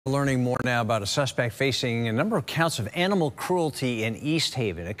Learning more now about a suspect facing a number of counts of animal cruelty in East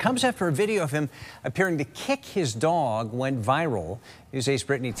Haven. It comes after a video of him appearing to kick his dog went viral. News 8's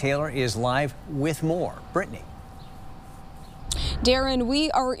Brittany Taylor is live with more. Brittany. Darren,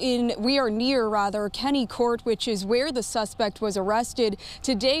 we are near Kenny Court, which is where the suspect was arrested.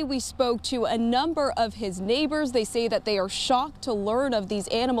 Today we spoke to a number of his neighbors. They say that they are shocked to learn of these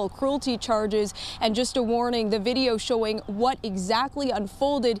animal cruelty charges. And just a warning, the video showing what exactly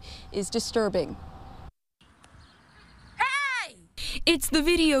unfolded is disturbing. It's the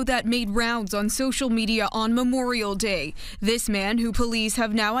video that made rounds on social media on Memorial Day. This man, who police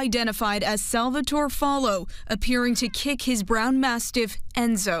have now identified as Salvatore Fallo, appearing to kick his brown mastiff,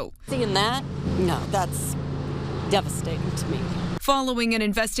 Enzo. Seeing that? No, that's devastating to me. Following an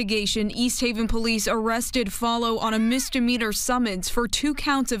investigation, East Haven police arrested Fallo on a misdemeanor summons for 2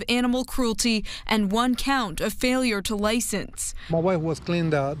 counts of animal cruelty and 1 count of failure to license. My wife was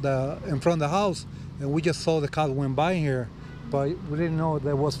cleaning in front of the house, and we just saw the car went by here. But we didn't know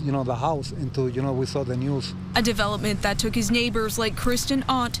there was, the house until, we saw the news. A development that took his neighbors like Kristen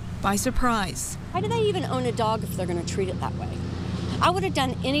Ott by surprise. Why do they even own a dog if they're going to treat it that way? I would have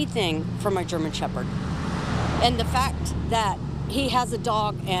done anything for my German Shepherd. And the fact that he has a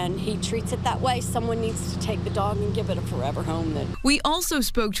dog and he treats it that way, someone needs to take the dog and give it a forever home. We also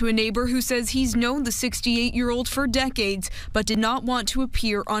spoke to a neighbor who says he's known the 68-year-old for decades, but did not want to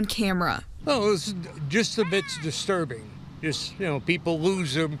appear on camera. Oh, it's just a bit disturbing. Just, people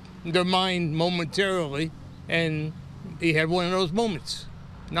lose their mind momentarily, and he had one of those moments.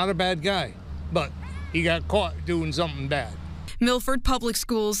 Not a bad guy, but he got caught doing something bad. Milford Public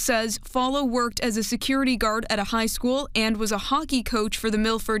Schools says Fallo worked as a security guard at a high school and was a hockey coach for the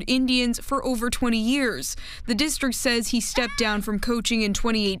Milford Indians for over 20 years. The district says he stepped down from coaching in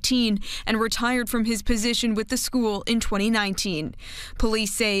 2018 and retired from his position with the school in 2019.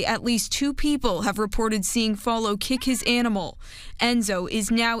 Police say at least 2 people have reported seeing Fallo kick his animal. Enzo is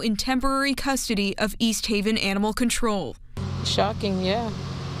now in temporary custody of East Haven Animal Control. Shocking, yeah.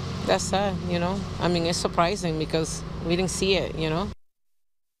 That's sad, I mean, it's surprising because we didn't see it,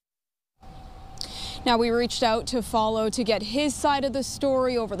 Now, we reached out to Fallo to get his side of the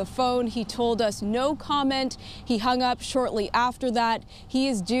story over the phone. He told us no comment. He hung up shortly after that. He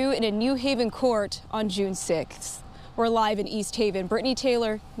is due in a New Haven court on June 6th. We're live in East Haven. Brittany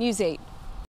Taylor, News 8.